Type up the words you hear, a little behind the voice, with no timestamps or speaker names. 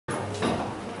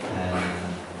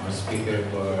speaker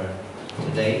for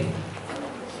today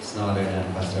is no other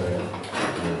than Pastor.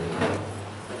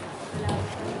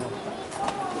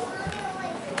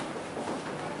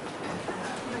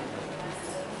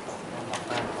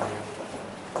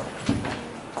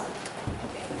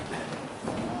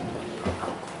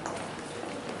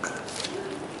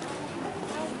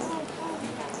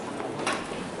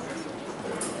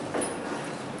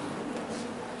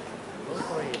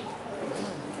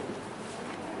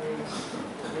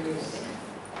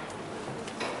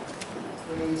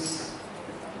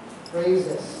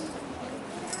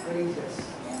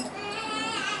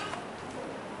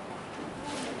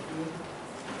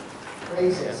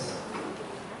 Praises.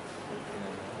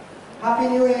 Happy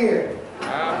New Year.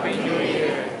 Happy New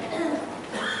Year.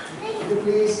 Would you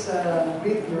please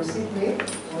greet your seatmate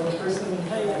or the person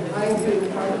behind you,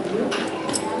 in front of you.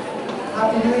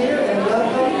 Happy New Year and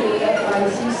welcome to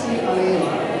FECC Alay.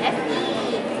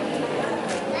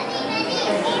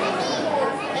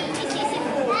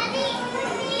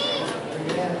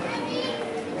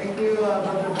 Thank you,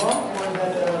 Brother Bob, for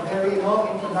that very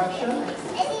long introduction.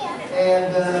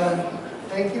 And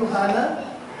thank you, Hannah,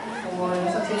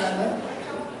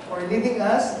 for leading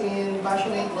us in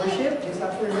passionate worship this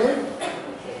afternoon.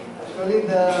 Actually,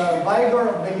 the vigor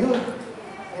of the youth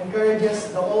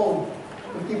encourages the old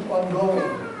to keep on going.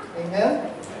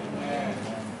 Amen? Amen.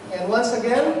 And once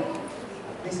again,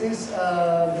 this is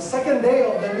the second day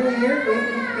of the new year,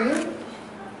 2015.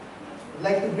 I'd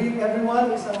like to greet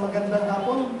everyone. Isang magandang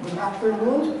hapon. Good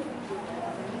afternoon.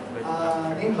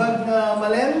 Rimbag na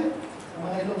malen sa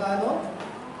mga Ilocano.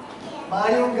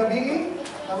 Maayong gabi.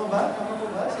 Tama ba? Tama po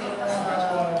ba? Sa mga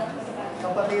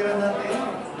kapatiran natin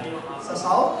sa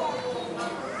South.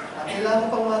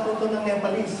 Kailangan pang matuto ng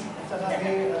Nepalese at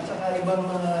saka ibang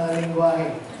mga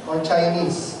lingwahe or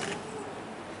Chinese.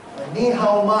 Ni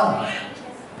hao ma.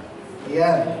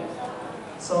 Ayan.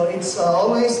 So it's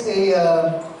always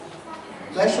a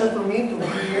pleasure for me to be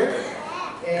here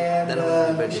and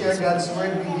to share God's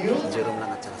word with you.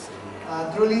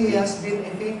 Truly, He has been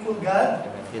a faithful God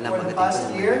for the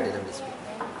past year.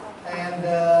 And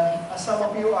as some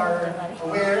of you are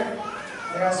aware,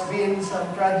 there has been some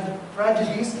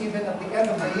tragedies even at the end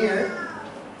of the year.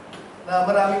 Na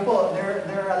marami po, there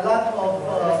are a lot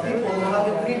of people who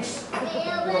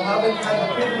haven't had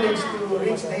the privilege to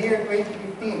reach the year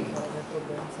 2015.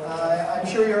 I'm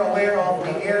sure you're aware of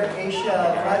the Air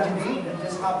Asia tragedy that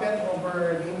just happened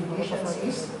over the Indonesian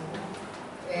seas.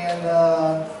 And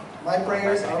my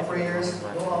prayers, our prayers,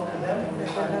 go out to them and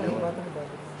their family.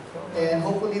 And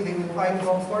hopefully they will find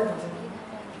comfort.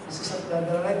 This is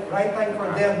the right time for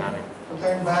them to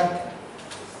turn back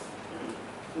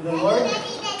to the Lord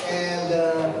and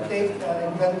take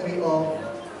inventory of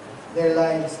their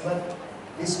lives. But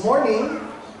this morning,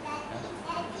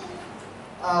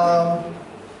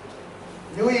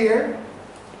 New Year,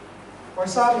 for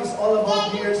some, is all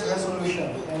about New Year's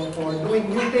resolution and for doing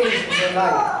new things in their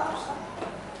life.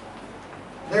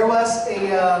 There was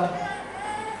a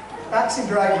taxi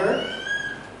driver,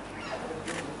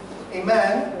 a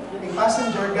man, a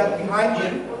passenger got behind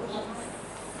him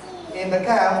in the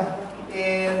cab,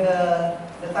 and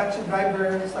the taxi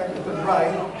driver started to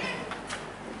drive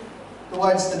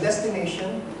towards the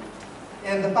destination,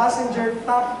 and the passenger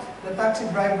tapped the taxi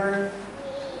driver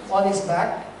on his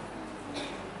back,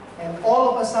 and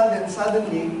all of a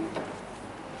suddenly,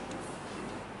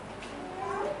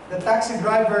 the taxi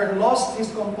driver lost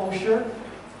his composure.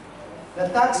 The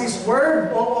taxi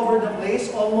swerved all over the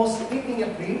place, almost hitting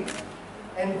a tree,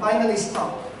 and finally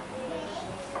stopped.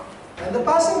 And the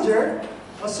passenger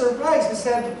was surprised. He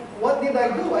said, "What did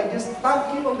I do? I just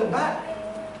tapped him on the back."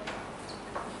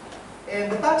 And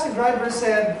the taxi driver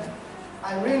said,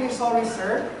 "I'm really sorry,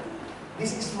 sir.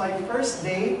 This is my first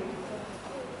day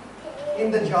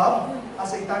in the job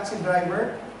as a taxi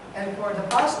driver, and for the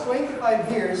past 25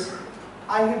 years,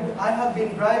 I have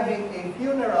been driving a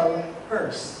funeral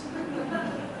hearse."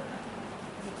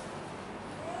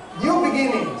 New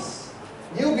beginnings.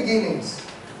 New beginnings.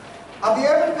 Have you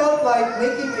ever felt like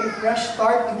making a fresh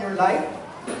start in your life?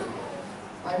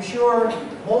 I'm sure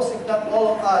most, if not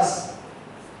all of us,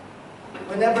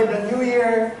 whenever the new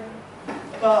year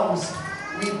comes,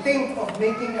 we think of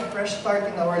making a fresh start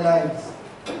in our lives.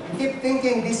 We keep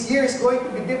thinking this year is going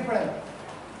to be different.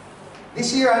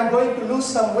 This year I'm going to lose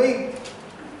some weight.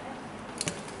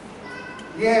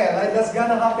 Yeah, that's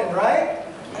gonna happen, right?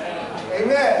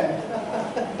 Amen.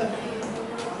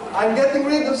 I'm getting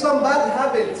rid of some bad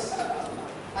habits.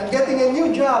 I'm getting a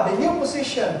new job, a new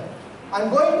position. I'm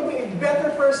going to be a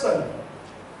better person.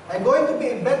 I'm going to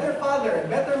be a better father, a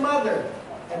better mother,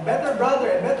 a better brother,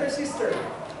 a better sister.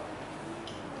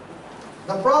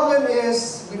 The problem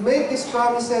is, we make these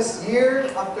promises year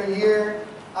after year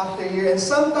after year, and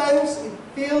sometimes it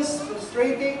feels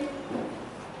frustrating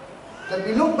that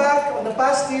we look back on the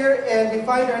past year and we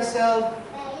find ourselves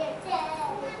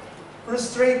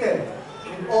frustrated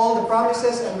with all the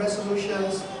promises and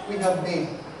resolutions we have made.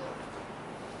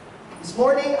 This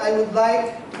morning, I would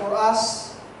like for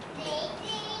us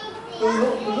to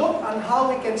look on how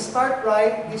we can start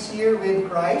right this year with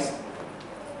Christ.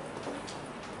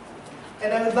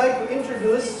 And I would like to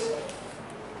introduce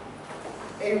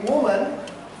a woman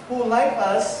who, like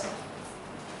us,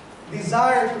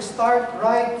 desire to start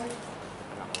right.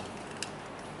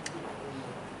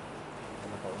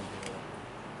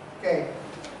 Okay.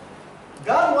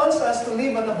 God wants us to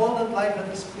live an abundant life that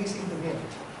is pleasing to Him.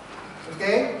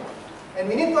 Okay? And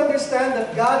we need to understand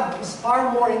that God is far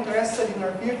more interested in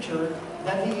our future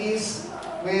than He is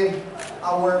with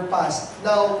our past.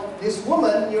 Now, this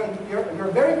woman, you're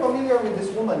very familiar with this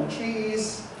woman. She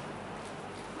is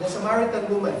the Samaritan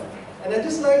woman. And I'd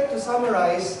just like to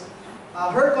summarize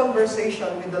her conversation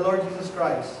with the Lord Jesus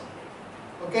Christ.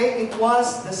 Okay, it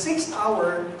was the 6th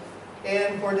hour,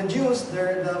 and for the Jews,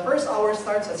 the first hour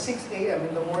starts at 6 a.m.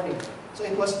 in the morning. So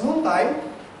it was noontime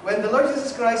when the Lord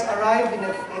Jesus Christ arrived in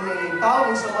a town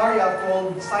in Samaria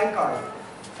called Sychar.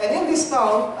 And in this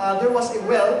town, there was a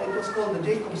well. It was called the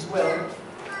Jacob's Well.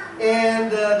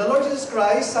 And the Lord Jesus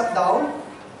Christ sat down,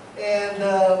 and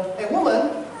a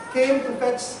woman came to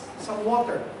fetch some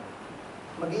water.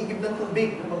 Mag-iigib ng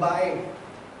tubig ng babae.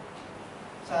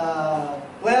 Sa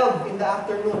 12 in the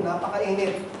afternoon,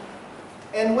 napakainit.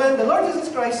 And when the Lord Jesus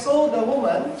Christ saw the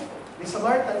woman, the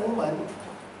Samaritan woman,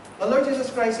 the Lord Jesus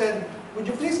Christ said, "Would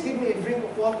you please give me a drink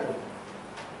of water?"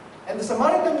 And the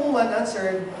Samaritan woman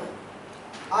answered,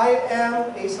 "I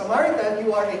am a Samaritan,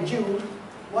 you are a Jew.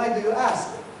 Why do you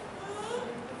ask?"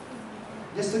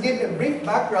 Just to give a brief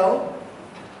background,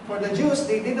 for the Jews,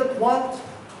 they didn't want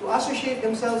to associate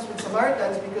themselves with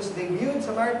Samaritans because they viewed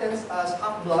Samaritans as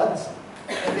half-bloods,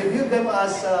 and they viewed them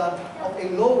as of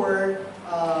a lower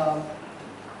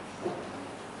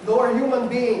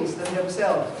human beings than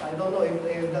themselves. I don't know if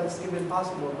that's even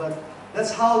possible, but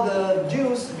that's how the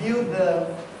Jews viewed the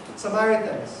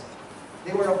Samaritans.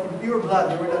 They were of pure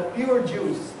blood. They were not pure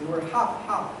Jews. They were half.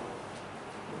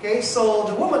 Okay, so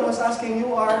the woman was asking,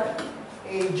 "You are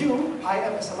a Jew, I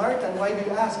am a Samaritan, why do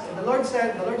you ask?" And the Lord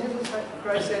Jesus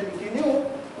Christ said, "If you knew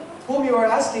whom you are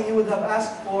asking, you would have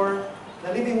asked for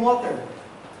the living water."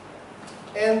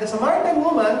 And the Samaritan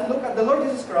woman looked at the Lord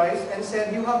Jesus Christ and said,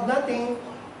 "You have nothing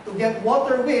to get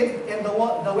water with, and the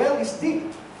well is deep.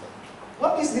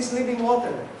 What is this living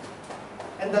water?"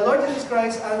 And the Lord Jesus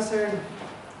Christ answered,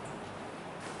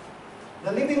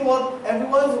 "The living water,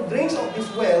 everyone who drinks of this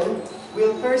well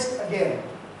will thirst again.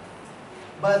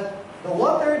 But the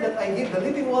water that I give, the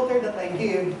living water that I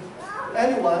give to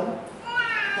anyone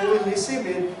who will receive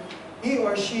it, he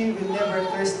or she will never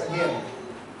thirst again."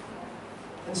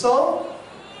 And so,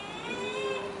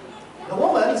 the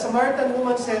woman, the Samaritan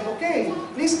woman said, "Okay,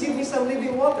 please give me some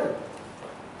living water."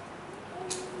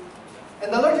 And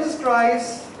the Lord Jesus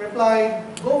Christ replied,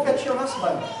 "Go fetch your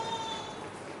husband."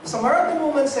 The Samaritan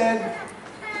woman said,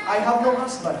 "I have no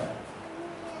husband."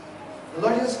 The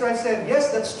Lord Jesus Christ said,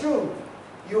 "Yes, that's true.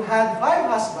 You had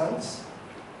 5 husbands,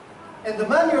 and the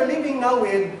man you're living now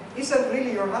with isn't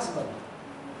really your husband."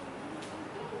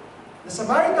 The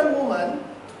Samaritan woman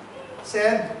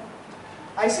said,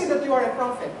 "I see that you are a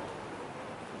prophet.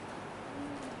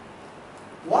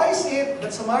 Why is it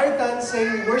that Samaritans say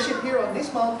we worship here on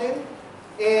this mountain,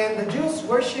 and the Jews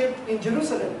worship in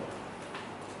Jerusalem?"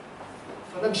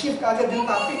 So nag-shift kaagad yung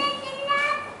topic.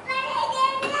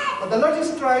 But the Lord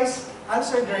Jesus Christ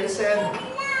answered her, He said,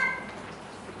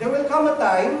 "There will come a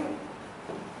time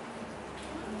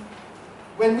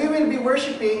when we will be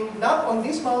worshiping not on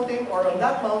this mountain or on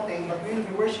that mountain, but we will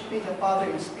be worshiping the Father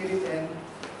in spirit and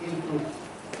in truth."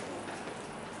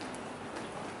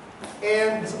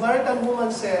 And the Samaritan woman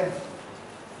said,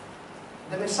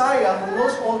 "The Messiah, who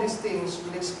knows all these things,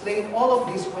 will explain all of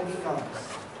this when He comes."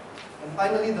 And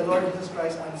finally, the Lord Jesus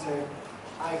Christ answered,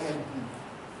 "I am He."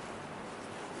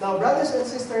 Now, brothers and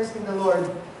sisters in the Lord,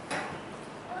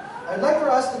 I'd like for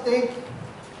us to take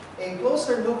a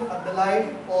closer look at the life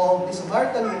of the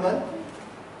Samaritan woman,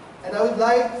 and I would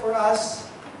like for us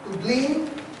to glean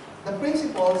the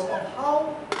principles of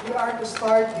how we are to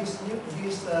start this new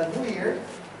year,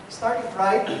 start it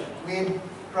right with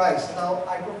Christ. Now,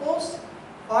 I propose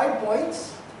 5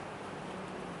 points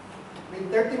with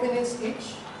 30 minutes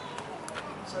each.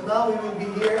 So now we will be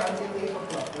here until 8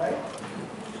 o'clock, right?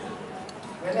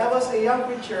 When I was a young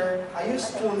preacher, I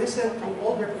used to listen to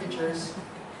older preachers,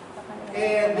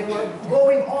 And they were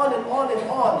going on and on and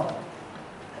on,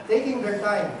 taking their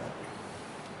time.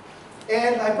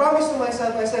 And I promised to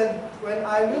myself, I said, when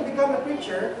I will become a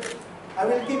preacher, I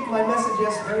will keep my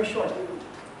messages very short.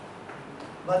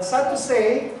 But sad to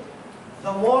say,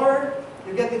 the more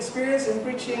you get experience in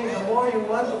preaching, the more you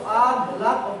want to add a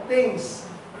lot of things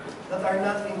that are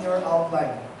not in your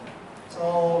outline.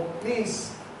 So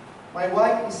please, my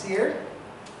wife is here,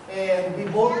 and we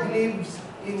both believe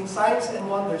in signs and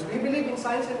wonders. Do you believe in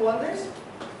signs and wonders?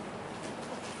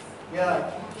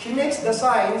 Yeah. She makes the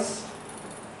signs,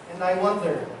 and I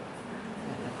wonder.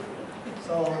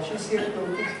 So she's here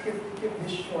to keep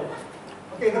this short.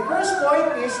 Okay, the first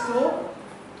point is to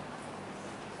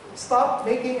stop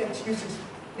making excuses.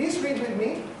 Please read with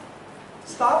me.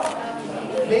 Stop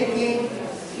making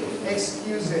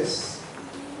excuses.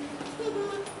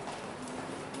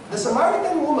 The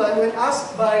Samaritan woman, when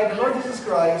asked by the Lord Jesus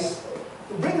Christ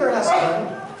to bring her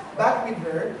husband back with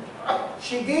her,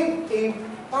 she gave a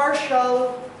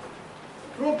partial,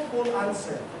 truthful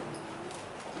answer.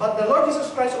 But the Lord Jesus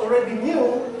Christ already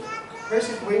knew her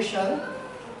situation,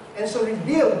 and so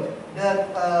revealed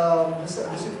that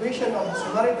the situation of the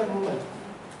Samaritan woman.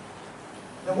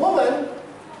 The woman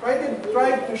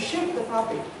tried to shift the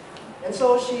topic, and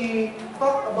so she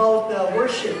talked about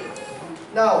worship.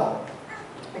 Now,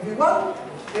 if we want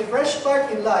a fresh start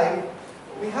in life,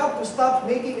 we have to stop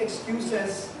making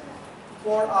excuses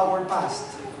for our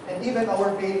past and even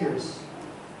our failures.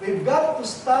 We've got to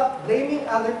stop blaming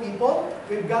other people.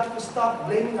 We've got to stop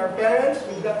blaming our parents.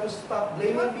 We've got to stop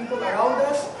blaming people around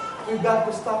us. We've got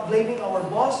to stop blaming our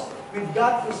boss. We've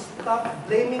got to stop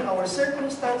blaming our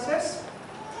circumstances.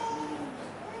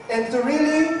 And to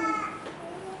really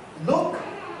look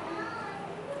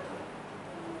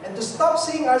and to stop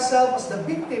seeing ourselves as the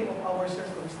victim of our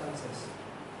circumstances.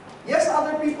 Yes,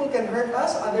 other people can hurt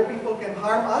us, other people can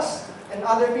harm us, and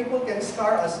other people can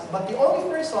scar us. But the only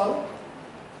person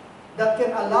that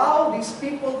can allow these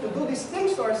people to do these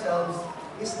things to ourselves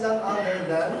is none other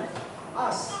than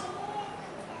us.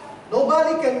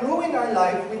 Nobody can ruin our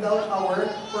life without our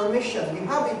permission. We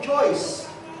have a choice.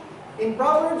 In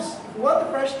Proverbs, if you want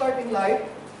a fresh start in life,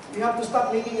 we have to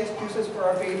stop making excuses for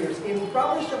our failures. In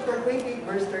Proverbs chapter 28,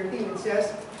 verse 13, it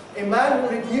says, a man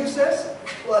who refuses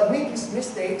to admit his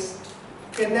mistakes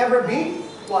can never be,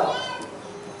 what?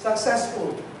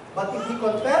 Successful. But if he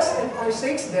confesses and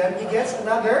forsakes them, he gets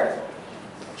another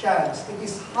chance. It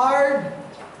is hard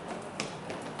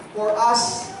for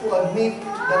us to admit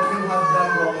that we have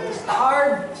done wrong. It is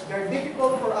hard, it's very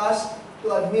difficult for us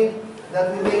to admit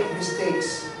that we make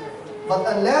mistakes. But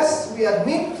unless we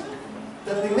admit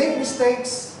that we make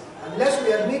mistakes, unless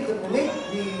we admit that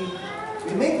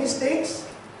we make mistakes,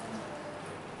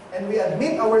 and we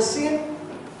admit our sin,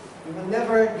 we will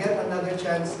never get another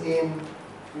chance we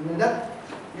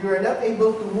are not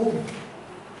able to move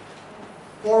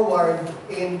forward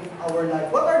in our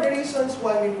life. What are the reasons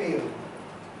why we fail?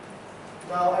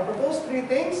 Now, I propose 3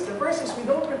 things. The first is we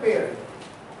don't prepare.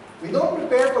 We don't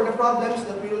prepare for the problems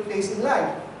that we will face in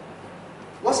life.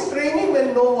 Was it raining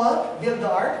when Noah built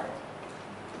the ark?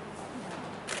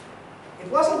 It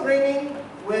wasn't raining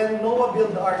when Noah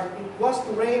built the ark. It was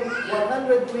to rain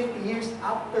 120 years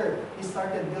after he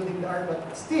started building the ark.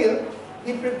 But still,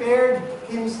 he prepared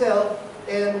himself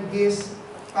and his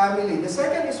family. The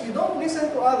second is we don't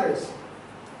listen to others.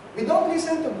 We don't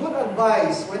listen to good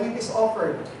advice when it is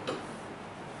offered.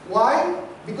 Why?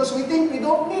 Because we think we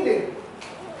don't need it.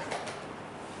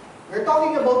 We're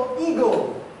talking about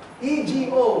ego,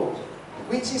 EGO,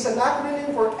 which is an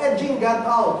acronym for edging God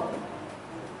out.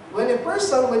 When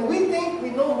we think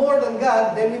we know more than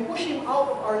God, then we push Him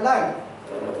out of our life.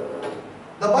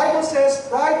 The Bible says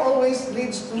pride always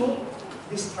leads to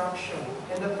destruction.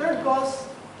 And the third cause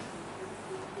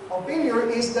of failure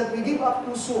is that we give up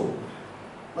too soon.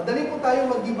 Madali po tayo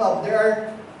mag-give up.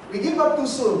 We give up too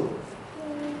soon.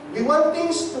 We want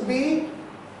things to be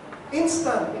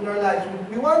instant in our lives.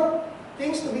 We want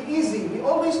things to be easy. We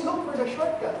always look for the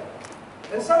shortcut.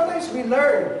 And sometimes we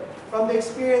learn from the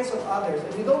experience of others.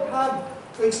 And we don't have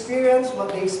to experience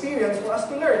what they experience for us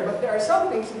to learn. But there are some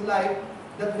things in life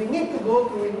that we need to go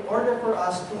through in order for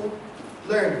us to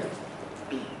learn.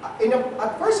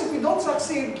 At first, if we don't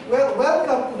succeed, well,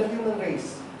 welcome to the human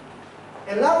race.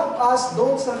 A lot of us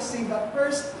don't succeed at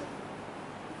first.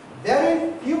 Very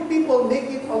few people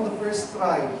make it on the first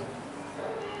try.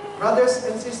 Brothers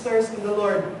and sisters in the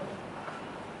Lord,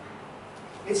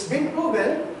 it's been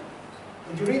proven,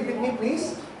 would you read with me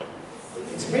please?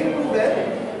 It's been proven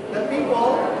that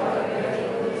people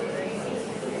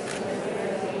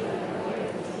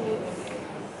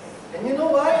and you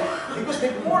know why? Because they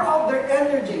pour out their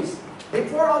energies. They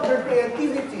pour out their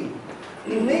creativity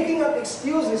in making up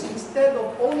excuses instead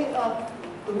of owning up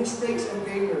to mistakes and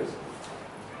failures.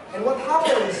 And what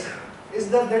happens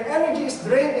is that their energy is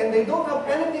drained and they don't have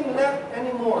anything left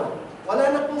anymore.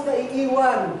 Wala na pong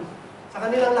naiiwan sa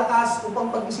kanilang lakas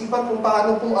upang pag-isipan kung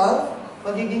paano po ang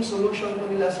magiging solution po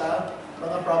nila sa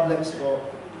mga problems po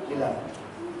nila.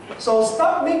 So,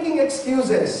 stop making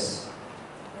excuses.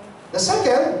 The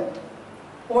second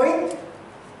point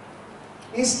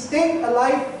is take a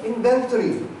life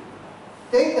inventory.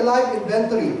 Take a life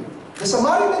inventory. The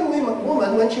Samaritan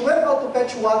woman, when she went out to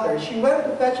fetch water, she went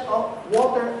to fetch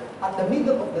water at the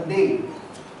middle of the day.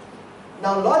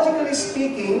 Now, logically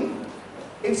speaking,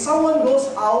 if someone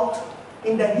goes out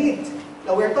in the heat,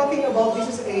 now we're talking about this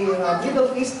is a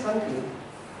Middle East country,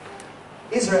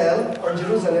 Israel or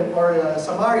Jerusalem or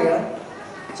Samaria,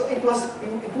 so it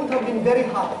would have been very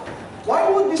hot. Why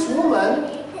would this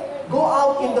woman go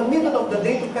out in the middle of the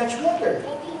day to fetch water?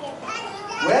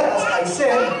 Well, as I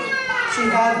said, she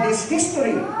had this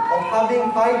history of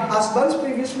having 5 husbands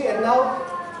previously, and now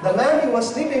the man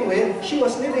she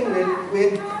was living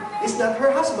with is not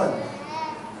her husband.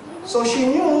 So she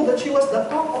knew that she was the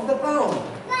talk of the town.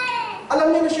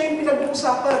 Alam niya na siya yung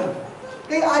pinag-uusapan.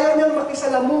 Kaya ayaw niyang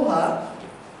makisalamuha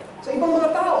sa ibang mga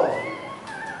tao.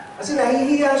 Kasi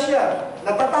nahihiya siya,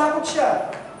 natatakot siya,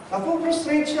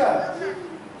 na-frustrate siya.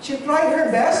 She tried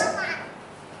her best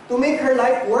to make her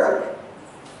life work,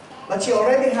 but she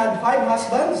already had 5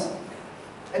 husbands,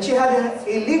 and she had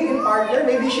a live-in partner.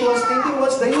 Maybe she was thinking,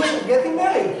 what's the use of getting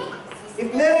married?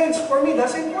 If marriage for me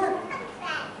doesn't work.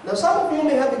 Now, some of you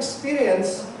may have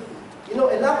experienced, a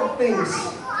lot of things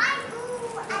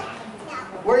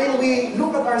wherein we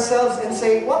look at ourselves and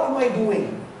say, what am I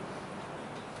doing?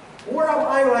 Where am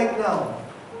I right now?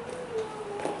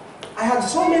 I had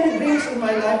so many dreams in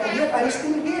my life, and yet I'm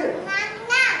still here.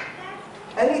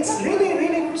 And it's really,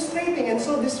 really frustrating. And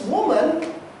so this woman,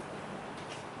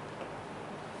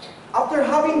 after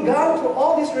having gone through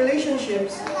all these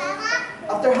relationships,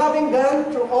 after having gone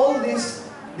through all these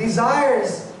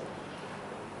desires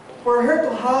for her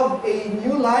to have a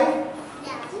new life,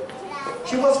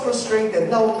 she was frustrated.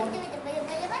 Now,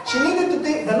 she needed to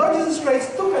the Lord Jesus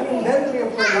Christ took an inventory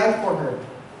of her life for her.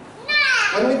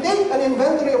 When we take an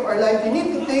inventory of our life, we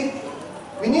need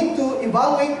to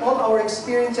evaluate all our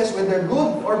experiences, whether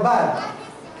good or bad.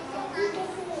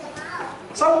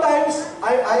 Sometimes,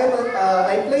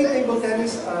 I play table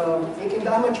tennis in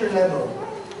the amateur level.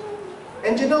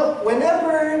 And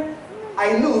whenever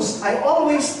I lose, I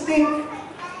always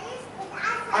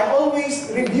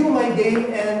review my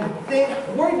game and think,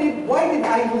 why did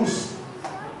I lose?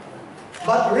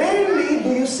 But rarely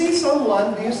do you see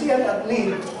an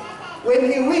athlete, when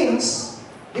he wins,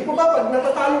 di po ba pag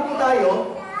natatalo po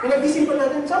tayo, pinag-isipan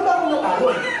natin, saan ba ako natalo?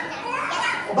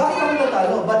 O bakit ako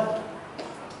natalo? But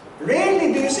rarely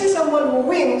do you see someone who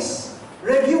wins,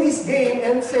 review his game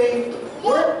and say,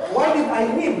 why did I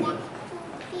win?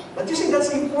 But you see,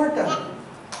 that's important.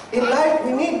 In life,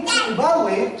 we need to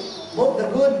evaluate both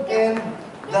the good and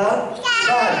the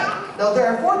bad. Now, there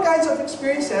are 4 kinds of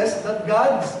experiences that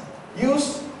God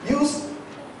used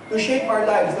to shape our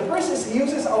lives. The first is He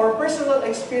uses our personal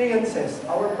experiences,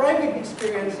 our private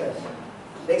experiences,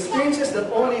 the experiences that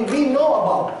only we know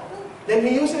about. Then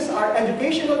He uses our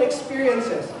educational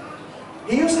experiences.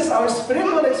 He uses our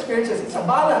spiritual experiences. It's a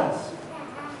balance.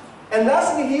 And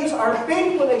lastly, He uses our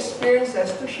painful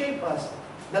experiences to shape us.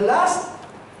 The last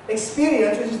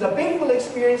experience, which is the painful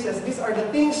experiences, these are the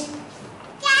things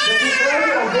that we try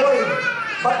to avoid.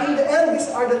 But in the end, these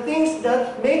are the things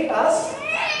that make us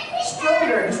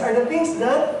stronger. These are the things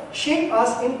that shape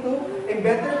us into a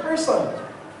better person.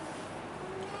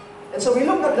 And so we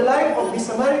look at the life of the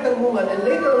Samaritan woman, and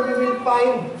later on we will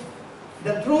find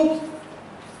the truth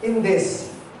in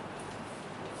this.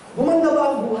 Gumanda ba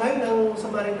ang buhay ng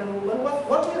Samaritan woman?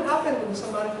 What will happen to the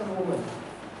Samaritan woman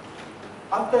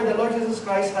after the Lord Jesus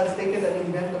Christ has taken an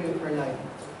inventory of her life?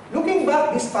 Looking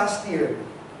back this past year,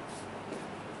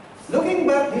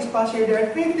 there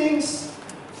are 3 things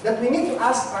that we need to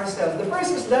ask ourselves. The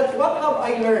first is that, what have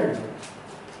I learned?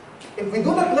 If we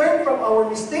do not learn from our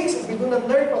mistakes, if we do not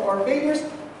learn from our failures,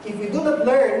 if we do not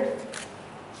learn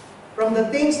from the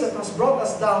things that has brought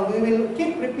us down, we will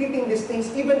keep repeating these things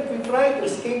even if we try to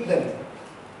escape them.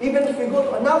 Even if we go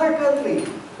to another country,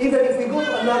 even if we go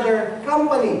to another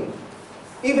company,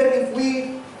 even if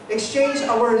we exchange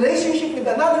our relationship with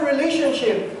another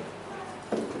relationship,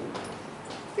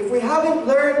 if we haven't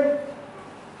learned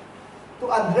to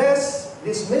address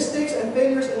these mistakes and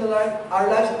failures in our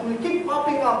lives, it will keep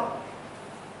popping up.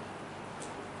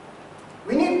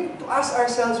 We need to ask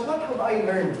ourselves, what have I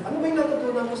learned? Ano ba yung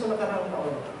natutunan ko sa nakaraang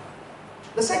taon?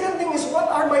 The second thing is, what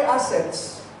are my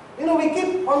assets? You know, we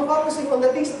keep on focusing on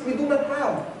the things that we do not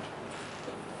have.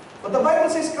 But the Bible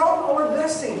says, count our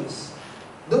blessings.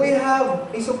 Do we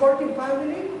have a supportive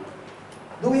family?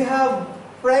 Do we have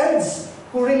friends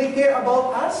who really care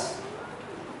about us?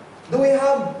 Do we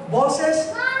have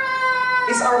bosses?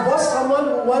 Is our boss someone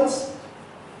who wants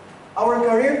our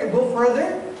career to go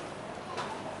further?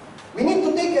 We need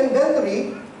to take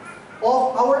inventory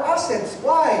of our assets.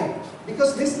 Why?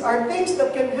 Because these are things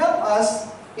that can help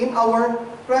us in our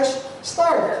fresh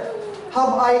start.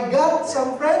 Have I got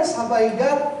some friends? Have I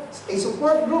got a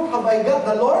support group? Have I got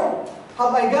the Lord?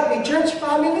 Have I got a church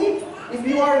family? If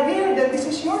you are here, then this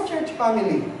is your church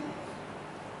family.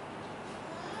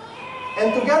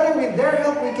 And together with their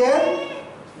help, we can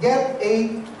get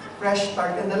a fresh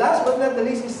start. And the last but not the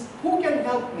least is, who can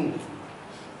help me?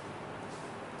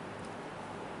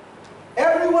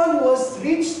 Everyone who has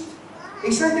reached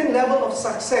a certain level of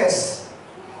success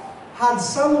had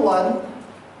someone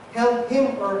help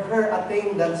him or her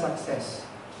attain that success.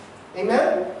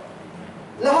 Amen?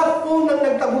 Lahat po ng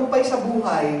nagtagumpay sa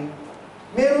buhay,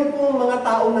 meron pong mga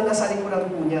taong na nasa likuran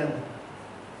po niyan.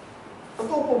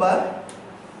 Totoo po ba?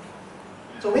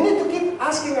 So we need to keep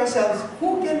asking ourselves,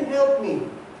 who can help me?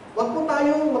 Huwag po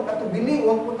tayong magkatubili,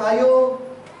 huwag po tayong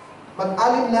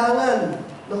mag-alinlangan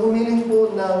na humiling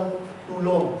po ng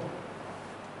tulong.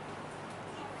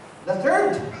 The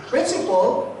third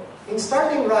principle in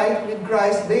starting right with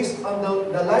Christ based on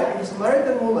the life of the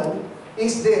Samaritan woman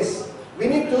is this. We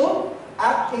need to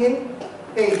act in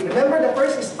faith. Remember, the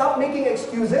first is stop making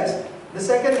excuses. The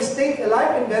second is take a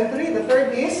life inventory. The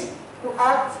third is to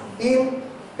act in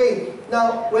faith.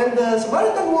 Now, when the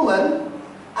Samaritan woman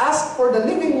asked for the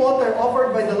living water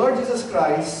offered by the Lord Jesus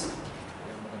Christ,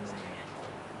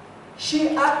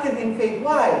 she acted in faith.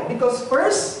 Why? Because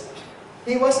first,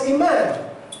 he was a man.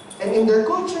 And in their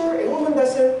culture, a woman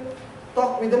doesn't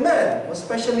talk with a man,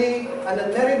 especially an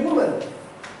unmarried woman.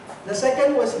 The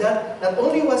second was that not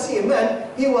only was he a man,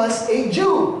 he was a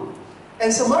Jew. And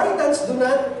Samaritans do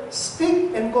not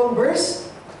speak and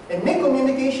converse and make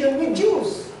communication with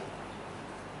Jews.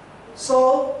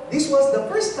 So, this was the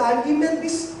first time he met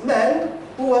this man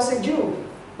who was a Jew.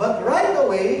 But right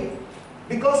away,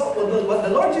 because of what the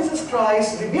Lord Jesus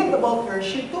Christ revealed about her,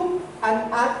 she took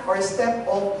an act or a step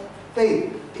of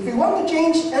faith. If we want to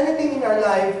change anything in our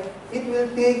life, it will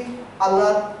take a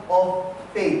lot of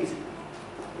faith.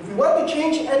 If we want to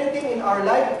change anything in our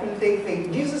life, it will take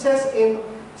faith. Jesus says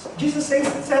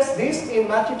this in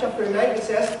Matthew chapter 9. It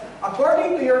says,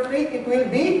 according to your faith, it will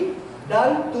be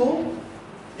done to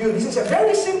you. This is a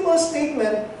very simple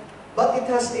statement, but it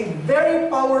has a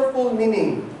very powerful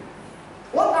meaning.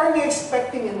 What are we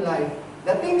expecting in life?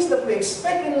 The things that we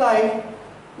expect in life,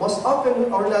 most often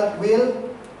or not,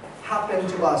 will happen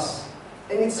to us.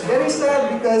 And it's very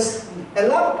sad because a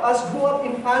lot of us grew up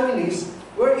in families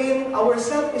wherein our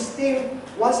self-esteem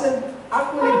wasn't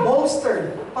actually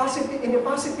bolstered in a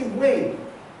positive way.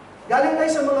 Galing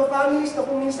tayo sa mga families na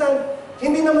kung minsan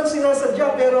hindi naman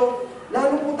sinasadya, pero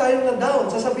lalo po tayong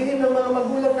na-down. Sasabihin ng mga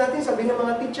magulang natin, sabihin ng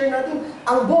mga teacher natin,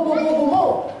 ang bobo-bobo mo.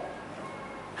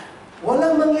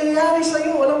 Walang mangyayari sa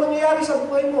iyo, walang mangyayari sa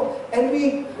buhay mo. And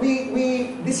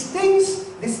these things,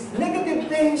 these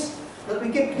negative things that we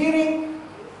keep hearing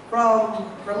from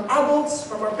adults,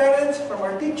 from our parents, from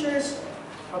our teachers,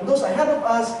 from those ahead of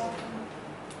us,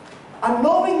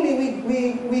 unknowingly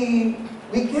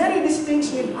we carry these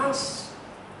things with us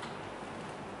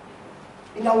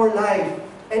in our life.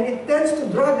 And it tends to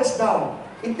drag us down.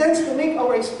 It tends to make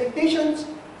our expectations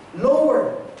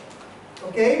lower.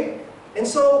 Okay? And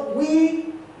so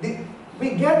we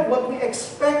get what we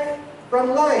expect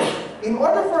from life. In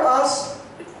order for us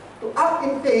to act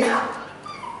in faith,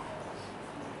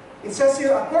 it says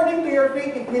here, according to your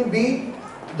faith, it will be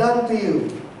done to you.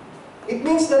 It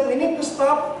means that we need to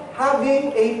stop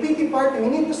having a pity party. We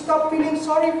need to stop feeling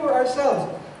sorry for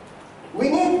ourselves. We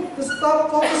need to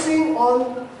stop focusing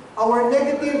on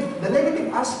the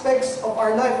negative aspects of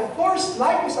our life. Of course,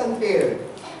 life is unfair.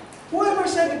 Whoever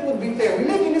said it would be fair? We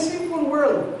live in a sinful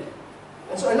world.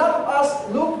 And so a lot of us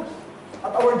look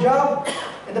at our job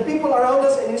and the people around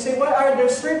us and you say, why are there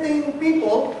certain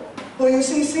people who you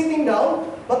see sitting down,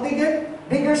 but they get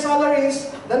bigger salaries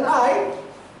than I,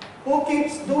 who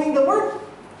keeps doing the work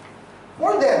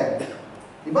for them?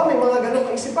 Diba? May mga ganong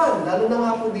kaisipan, lalo na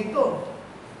nga po dito.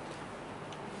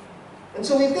 And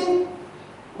so we think,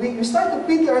 we start to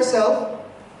pity ourselves,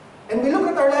 and we look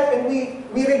at our life and we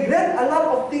regret a lot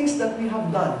of things that we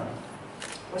have done.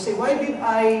 We say, why did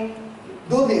I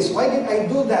do this? Why did I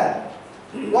do that?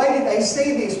 Why did I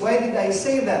say this? Why did I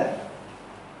say that?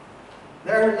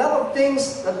 There are a lot of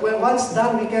things that when once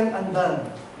done, we can't undone.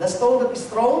 The stone that is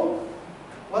thrown,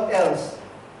 what else?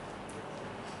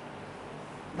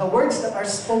 The words that are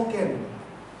spoken.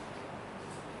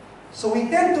 So we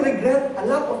tend to regret a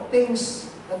lot of things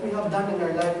that we have done in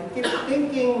our life. We keep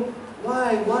thinking,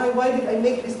 why did I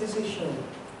make this decision?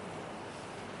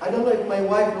 I don't know if my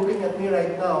wife looking at me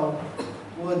right now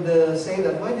would say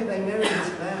that, why did I marry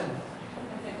this man?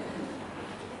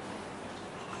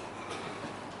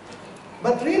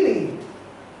 But really,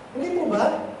 hindi po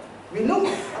ba? We look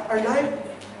at our life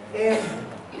and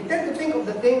we tend to think of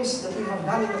the things that we have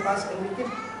done in the past and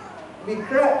we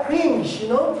cringe, you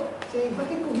know? Say,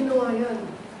 bakit ko ginawa yan?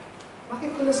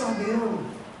 Bakit ko nasabi yun?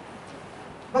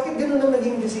 Bakit gano'n ang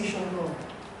naging decision ko?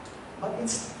 But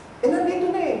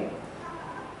nandito na eh.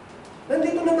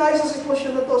 Nandito na tayo sa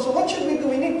sitwasyon na to. So what should we do?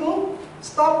 We need to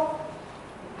stop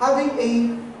having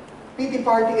a pity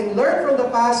party and learn from the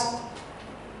past.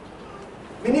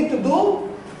 We need to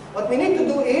do, what we need to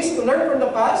do is to learn from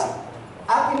the past,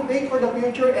 act in faith for the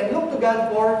future, and look to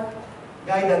God for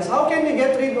guidance. How can we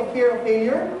get rid of fear of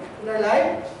failure in our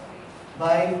life?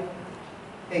 By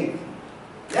faith.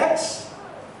 Next,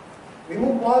 we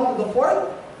move on to the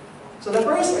fourth. So the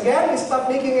first, again, is stop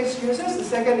making excuses. The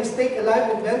second is take a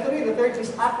life inventory. The third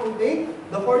is act in faith.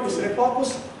 The fourth is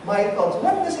refocus my thoughts.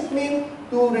 What does it mean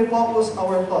to refocus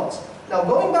our thoughts? Now,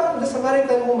 going back to the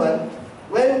Samaritan woman,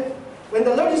 when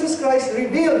the Lord Jesus Christ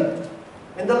revealed,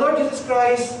 when the Lord Jesus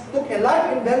Christ took a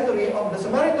life inventory of the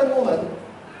Samaritan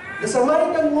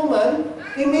woman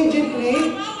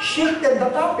immediately shifted the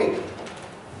topic.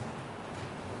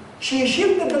 She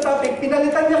shifted the topic,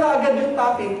 pinalitan niya kaagad yung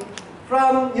topic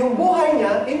from yung buhay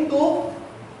niya into,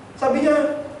 sabi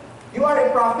niya, you are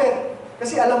a prophet.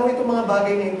 Kasi alam mo itong mga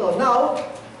bagay na ito. Now,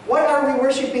 why are we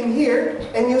worshiping here?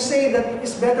 And you say that it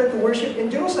is better to worship in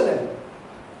Jerusalem.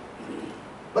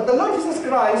 But the Lord Jesus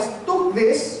Christ took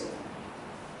this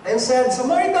and said,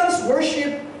 Samaritans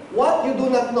worship what you do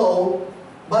not know,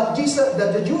 but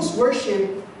the Jews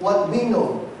worship what we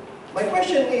know. My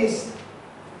question is,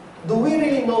 do we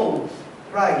really know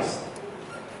Christ?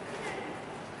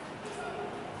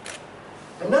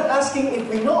 I'm not asking if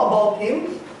we know about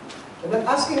Him. I'm not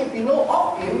asking if we know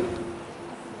of Him.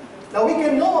 Now we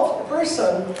can know of a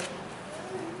person.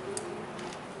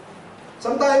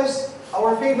 Sometimes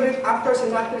our favorite actors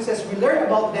and actresses, we learn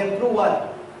about them through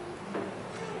what?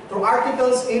 Through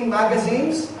articles in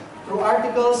magazines, through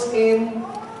articles in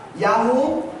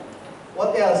Yahoo,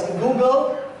 what else? In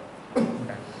Google.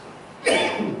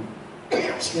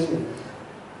 Excuse me.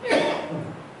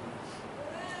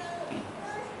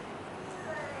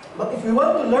 But if we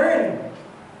want to learn,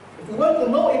 if we want to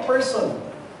know a person,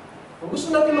 kung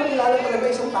gusto natin makilala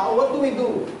talaga isang tao, what do?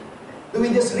 Do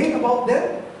we just read about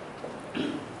them?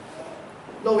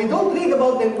 No, we don't read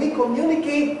about them. We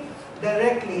communicate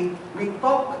directly. We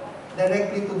talk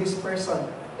directly to this person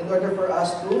in order for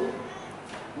us to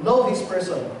know this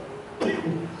person.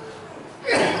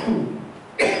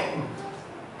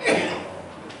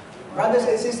 Brothers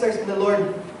and sisters in the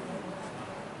Lord,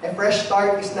 a fresh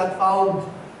start is not found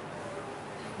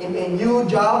in a new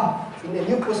job, in a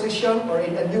new position, or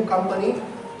in a new company.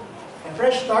 A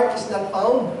fresh start is not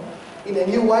found in a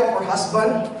new wife or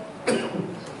husband.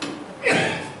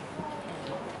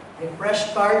 A fresh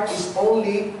start is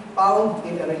only found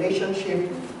in a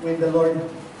relationship with the Lord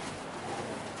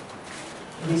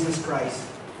Jesus Christ.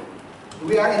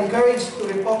 We are encouraged to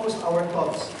refocus our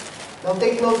thoughts. Now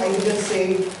take note, I didn't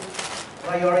say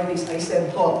priorities, I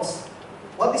said thoughts.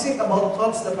 What is it about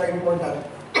thoughts that are important?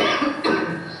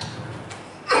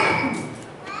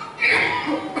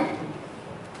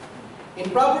 In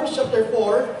Proverbs chapter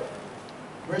 4,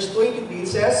 verse 23, it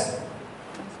says,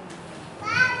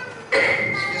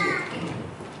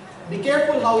 be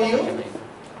careful how you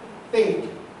think.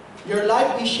 Your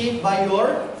life is shaped by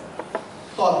your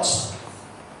thoughts.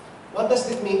 What does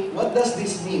this mean? What does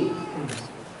this mean?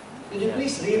 Could you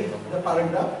please read the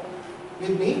paragraph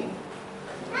with me?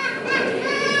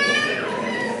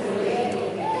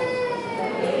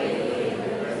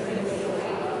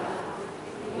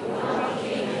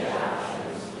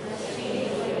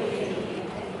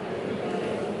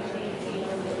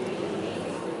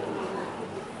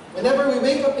 Whenever we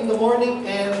wake up in the morning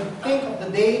and think of the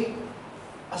day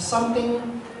as something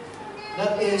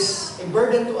that is a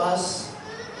burden to us,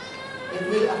 it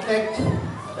will affect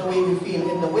the way we feel.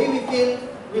 And the way we feel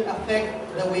will affect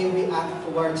the way we act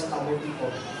towards other people.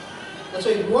 And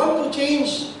so if you want to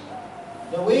change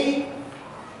the way,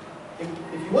 if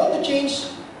you want to change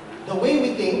the way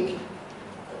we think,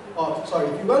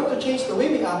 if you want to change the way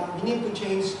we act, we need to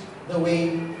change the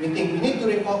way we think. We need to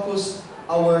refocus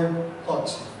our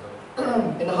thoughts.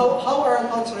 And how are our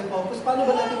thoughts refocused? Paano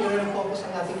ba natin i-refocus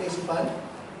ang ating kaisipan?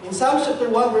 In Psalms chapter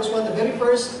 1, verse 1, the very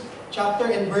first chapter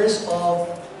and verse of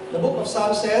the book of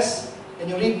Psalms says, can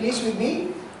you read please with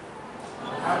me?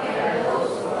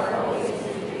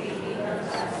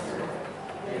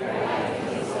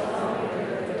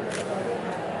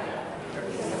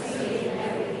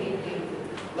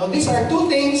 Now these are two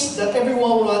things that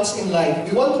everyone wants in life.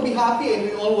 We want to be happy and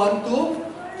we all want to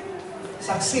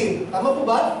succeed. Tama po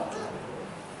ba?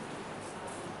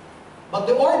 But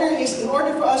the order is, in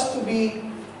order for us to be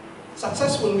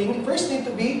successful, we first need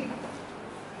to be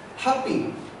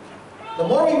happy. The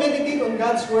more we meditate on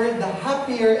God's Word, the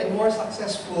happier and more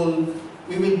successful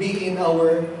we will be in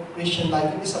our Christian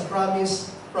life. It is a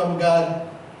promise from God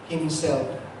Himself.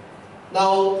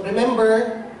 Now,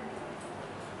 remember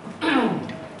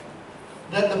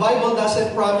that the Bible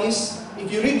doesn't promise,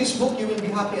 if you read this book, you will be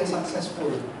happy and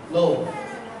successful. No.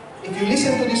 If you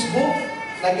listen to this book,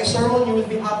 like a sermon, you will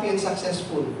be happy and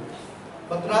successful.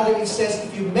 But rather it says,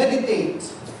 if you meditate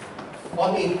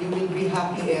on it, you will be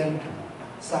happy and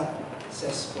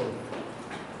successful.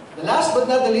 The last but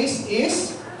not the least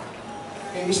is,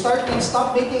 okay,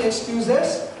 stop making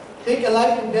excuses, take a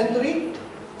life inventory,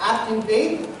 act in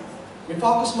faith,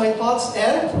 refocus my thoughts,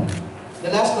 and the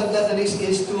last but not the least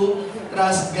is to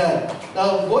trust God.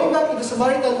 Now, going back to the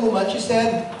Samaritan woman, she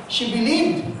said, she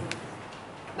believed.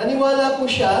 Naniwala po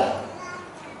siya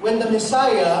when the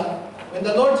Messiah, when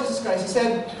the Lord Jesus Christ, He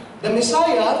said, the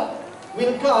Messiah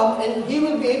will come and He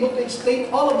will be able to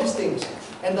explain all of these things.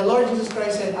 And the Lord Jesus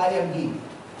Christ said, I am He.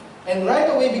 And right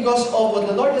away, because of what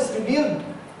the Lord has revealed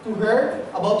to her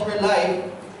about her life,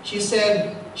 she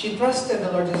said, she trusted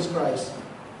the Lord Jesus Christ.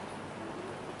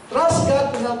 Trust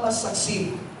God to help us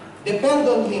succeed. Depend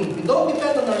on Him. We don't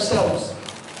depend on ourselves.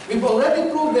 We've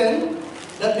already proven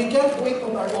that we can't do it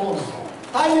on our own.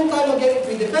 Time and time again, if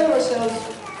we depend on ourselves,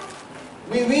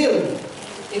 we will,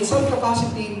 in some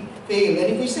capacity, fail.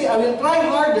 And if we say, I will try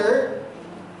harder,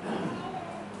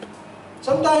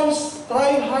 sometimes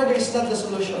trying harder is not the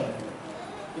solution.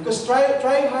 Because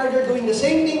trying harder, doing the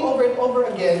same thing over and over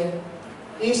again,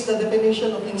 is the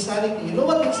definition of insanity. You know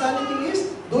what insanity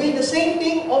is? Doing the same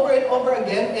thing over and over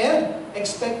again and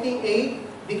expecting a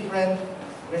different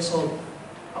result.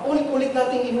 Ulit-ulit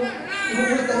natin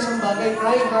inuulit ang isang bagay,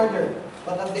 trying harder.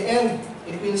 But at the end,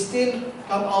 it will still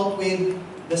come out with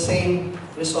the same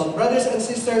result. Brothers and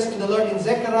sisters in the Lord, in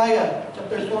Zechariah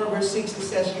chapter 4 verse 6, it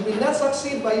says, you will not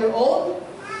succeed by your own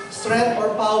strength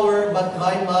or power, but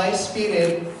by my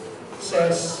Spirit,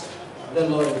 says the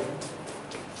Lord.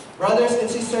 Brothers and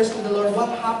sisters in the Lord, what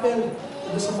happened to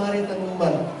the Samaritan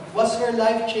woman? Was her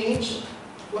life changed?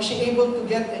 Was she able to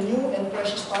get a new and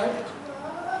fresh start?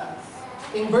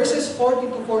 In verses 40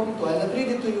 to 42, I'll not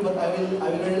read it to you, but I will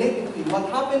relate it to you.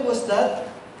 What happened was that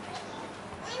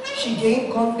she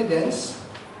gained confidence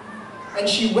and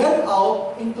she went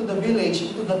out into the village,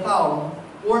 into the town,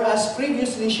 whereas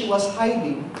previously she was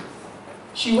hiding.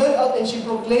 She went out and she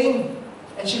proclaimed,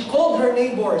 and she called her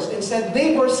neighbors and said,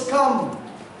 neighbors, come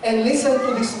and listen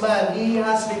to this man. He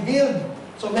has revealed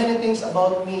so many things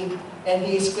about me, and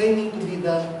he is claiming to be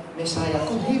the Messiah.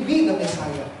 Could he be the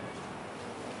Messiah?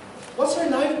 Was her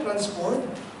life transformed?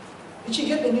 Did she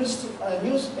get a new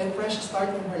and fresh start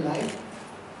in her life?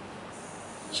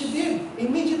 She did,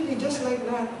 immediately, just like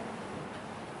that.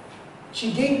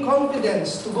 She gained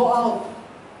confidence to go out.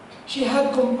 She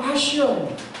had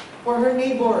compassion for her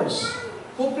neighbors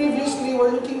who previously were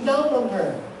looking down on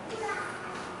her.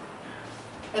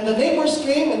 And the neighbors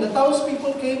came and the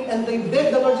townspeople came and they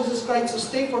begged the Lord Jesus Christ to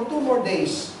stay for 2 more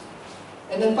days.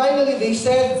 And then finally they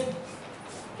said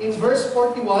in verse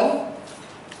 41,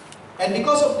 and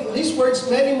because of these words,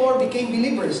 many more became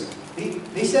believers.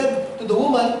 They said to the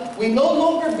woman, we no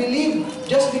longer believe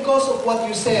just because of what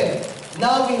you said.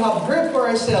 Now we have heard for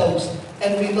ourselves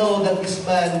and we know that this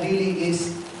man really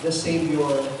is the Savior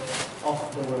of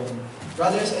the world.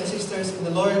 Brothers and sisters in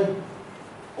the Lord,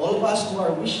 all of us who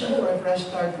are wishing for a fresh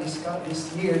start this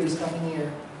coming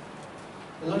year,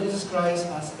 the Lord Jesus Christ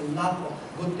has a lot of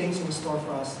good things in store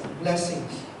for us,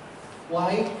 blessings.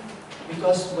 Why?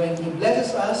 Because when He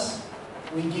blesses us,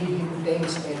 we give Him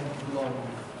thanks and glory.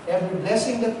 Every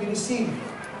blessing that we receive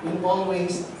will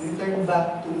always return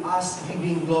back to us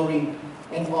giving glory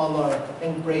and honor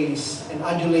and praise and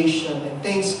adulation and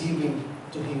thanksgiving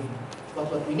to Him. But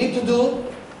what we need to do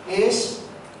is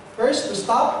first to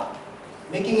stop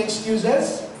making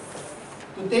excuses,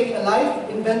 to take a life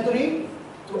inventory,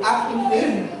 to act in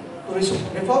faith, to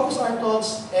refocus our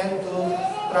thoughts, and to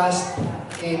trust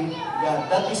in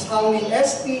God. That is how we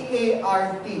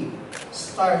START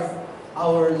start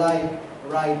our life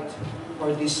right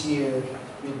for this year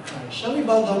with Christ. Shall we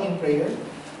bow down in prayer?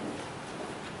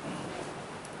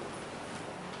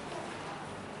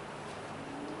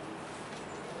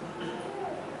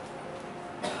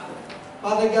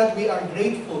 Father God, we are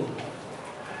grateful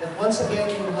that once again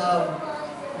you have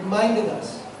reminded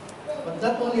us, but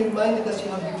not only reminded us,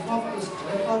 you have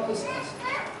refocused us.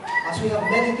 As we have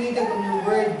meditated on your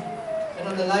word and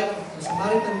on the life of the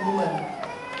Samaritan woman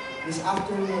this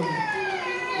afternoon,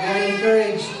 we are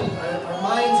encouraged, our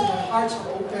minds and our hearts are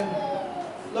open.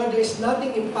 Lord, there is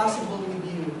nothing impossible with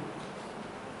you,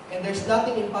 and there's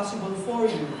nothing impossible for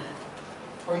you.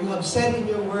 For you have said in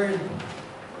your word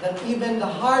that even the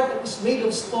heart that is made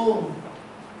of stone,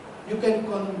 you can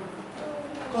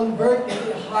convert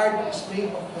into a heart that is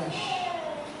made of flesh.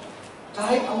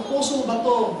 Kahit ang pusong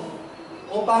bato,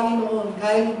 o Panginoon,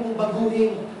 kaya niyo pong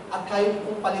baguhin at kaya niyo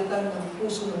pong palitan ng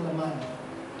puso ng laman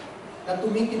na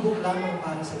tumitibok lamang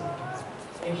para sa inyo.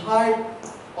 A heart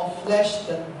of flesh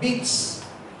that beats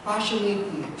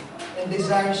passionately and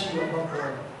desires you above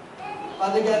all.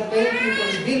 Father God, thank you for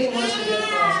revealing once again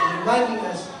to us and reminding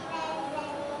us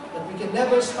that we can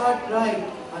never start right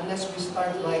unless we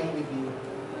start right with you.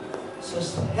 So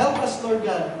help us, Lord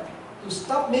God, to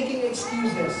stop making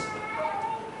excuses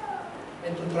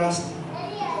and to trust you.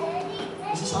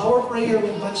 This is our prayer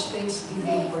with much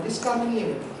thanksgiving for this coming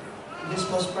year. In this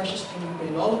most precious name we pray.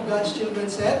 And all of God's children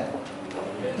said,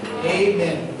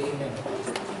 Amen.